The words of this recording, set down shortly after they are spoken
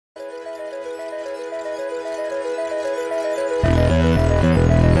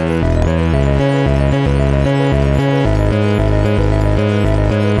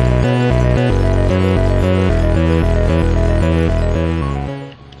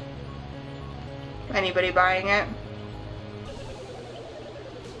anybody buying it.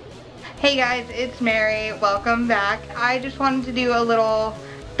 Hey guys, it's Mary. Welcome back. I just wanted to do a little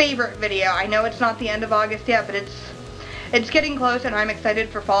favorite video. I know it's not the end of August yet, but it's getting close and I'm excited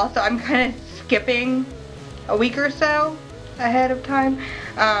for fall, so I'm kind of skipping a week or so ahead of time.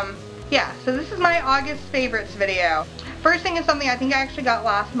 Yeah, so this is my August favorites video. First thing is something I think I actually got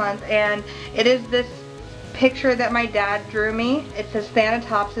last month, and it is this picture that my dad drew me. It says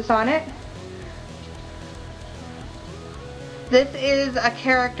Thanatopsis on it. This is a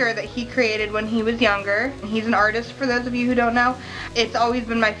character that he created when he was younger. He's an artist, for those of you who don't know. It's always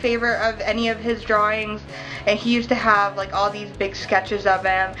been my favorite of any of his drawings, and he used to have like all these big sketches of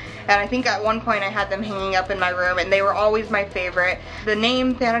him, and I think at one point I had them hanging up in my room, and they were always my favorite. The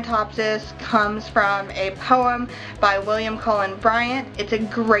name Thanatopsis comes from a poem by William Cullen Bryant. It's a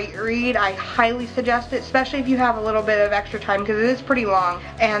great read. I highly suggest it, especially if you have a little bit of extra time, because it is pretty long,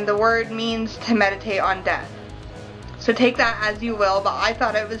 and the word means to meditate on death. So take that as you will, but I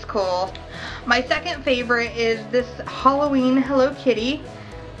thought it was cool. My second favorite is this Halloween Hello Kitty,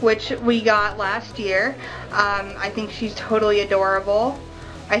 which we got last year. I think she's totally adorable.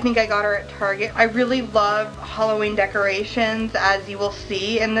 I think I got her at Target. I really love Halloween decorations, as you will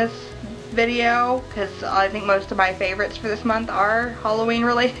see in this video, because I think most of my favorites for this month are Halloween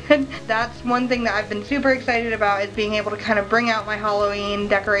related. That's one thing that I've been super excited about, is being able to kind of bring out my Halloween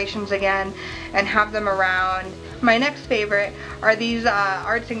decorations again and have them around. My next favorite are these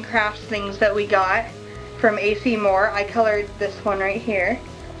arts and crafts things that we got from AC Moore. I colored this one right here,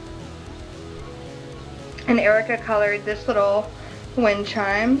 and Erika colored this little wind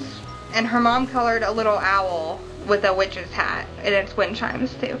chimes, and her mom colored a little owl with a witch's hat, and it's wind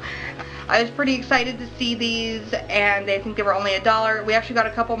chimes too. I was pretty excited to see these, and I think they were only $1. We actually got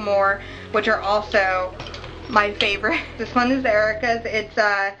a couple more, which are also my favorite. This one is Erika's. It's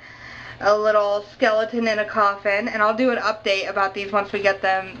a little skeleton in a coffin, and I'll do an update about these once we get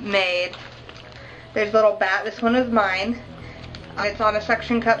them made. There's a little bat. This one is mine. It's on a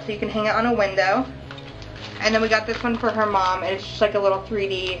suction cup, so you can hang it on a window. And then we got this one for her mom, and it's just like a little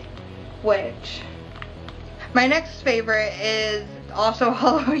 3D witch. My next favorite is also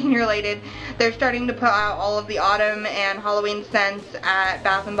Halloween related. They're starting to put out all of the autumn and Halloween scents at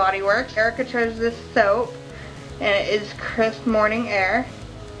Bath & Body Works. Erika chose this soap, and it is Crisp Morning Air.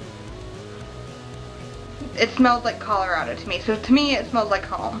 It smells like Colorado to me, so to me it smells like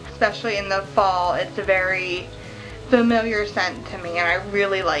home. Especially in the fall, it's a very familiar scent to me, and I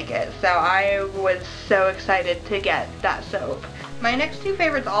really like it. So I was so excited to get that soap. My next two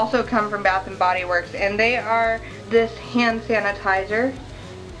favorites also come from Bath & Body Works, and they are this hand sanitizer,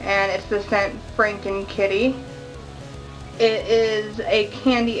 and it's the scent Franken Kitty. It is a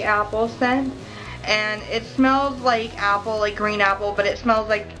candy apple scent, and it smells like apple, like green apple, but it smells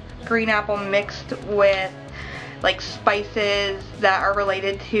like green apple mixed with like spices that are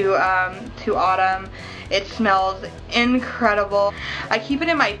related to autumn. It smells incredible. I keep it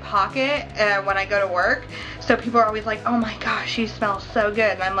in my pocket when I go to work, so people are always like, oh my gosh, she smells so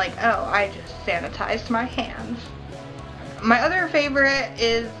good, and I'm like, oh, I just sanitized my hands. My other favorite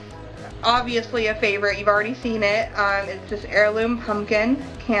is obviously a favorite. You've already seen it. It's this heirloom pumpkin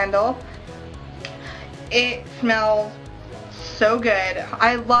candle. It smells so good.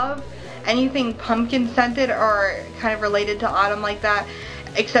 I love anything pumpkin scented or kind of related to autumn like that,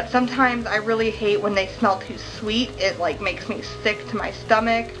 except sometimes I really hate when they smell too sweet. It like makes me sick to my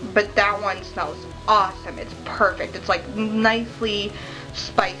stomach, but that one smells awesome. It's perfect. It's like nicely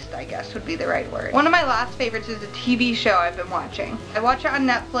spiced, I guess would be the right word. One of my last favorites is a TV show I've been watching. I watch it on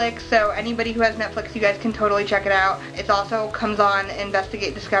Netflix, so anybody who has Netflix, you guys can totally check it out. It also comes on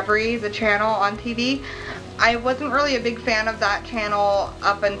Investigate Discovery, the channel on TV. I wasn't really a big fan of that channel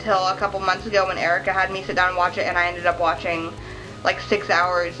up until a couple months ago when Erika had me sit down and watch it, and I ended up watching like 6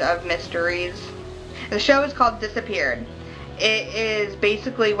 hours of mysteries. The show is called Disappeared. It is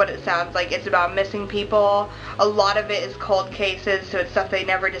basically what it sounds like. It's about missing people. A lot of it is cold cases, so it's stuff they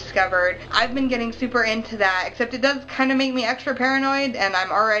never discovered. I've been getting super into that, except it does kind of make me extra paranoid, and I'm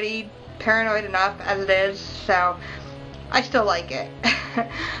already paranoid enough as it is, so I still like it.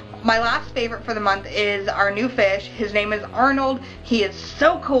 My last favorite for the month is our new fish. His name is Arnold. He is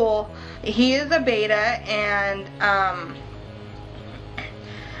so cool. He is a beta, and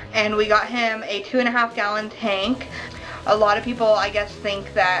we got him a 2.5 gallon tank. A lot of people, I guess,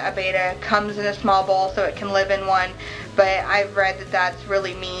 think that a beta comes in a small bowl so it can live in one, but I've read that that's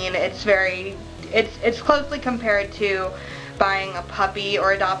really mean. It's closely compared to buying a puppy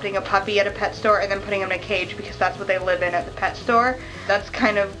or adopting a puppy at a pet store and then putting them in a cage, because that's what they live in at the pet store. That's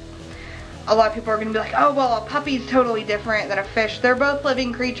kind of a lot of people are going to be like, oh, well, a puppy's totally different than a fish. They're both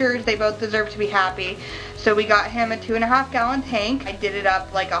living creatures. They both deserve to be happy. So we got him a 2.5 gallon tank. I did it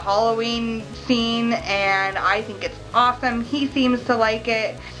up like a Halloween scene, and I think it's awesome. He seems to like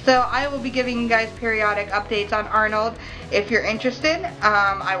it. So I will be giving you guys periodic updates on Arnold. If you're interested,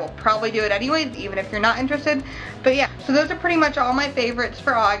 I will probably do it anyways, even if you're not interested. But yeah, so those are pretty much all my favorites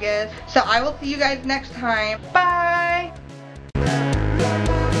for August. So I will see you guys next time. Bye!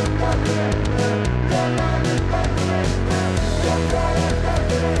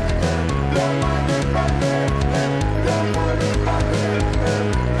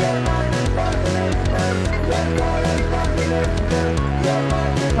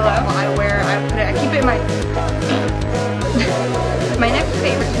 Hello? I keep it in my, my next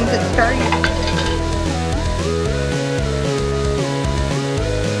favorite since it's starting.